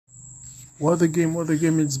What a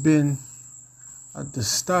game it's been at the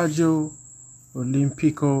Stadio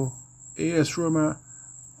Olimpico. AS Roma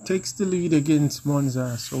takes the lead against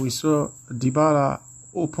Monza. So we saw Dybala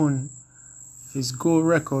open his goal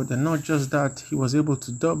record, and not just that, he was able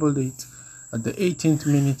to double it at the 18th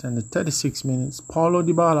minute and the 36th minutes. Paulo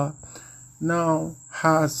Dybala now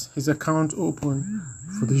has his account open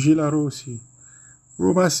for the Giallorossi.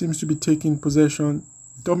 Roma seems to be taking possession,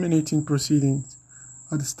 dominating proceedings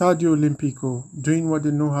at the Stadio Olimpico, doing what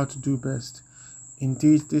they know how to do best.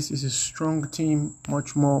 Indeed, this is a strong team,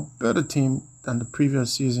 much more better team than the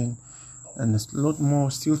previous season, and there's a lot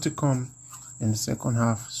more still to come in the second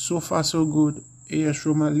half. So far, so good. AS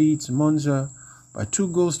Roma leads Monza by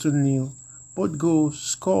 2-0. Both goals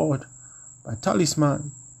scored by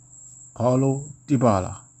talisman Paulo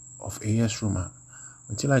Dybala of AS Roma.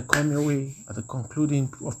 Until I come your way at the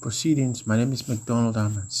concluding of proceedings, my name is McDonald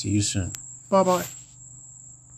Hammond. See you soon. Bye-bye.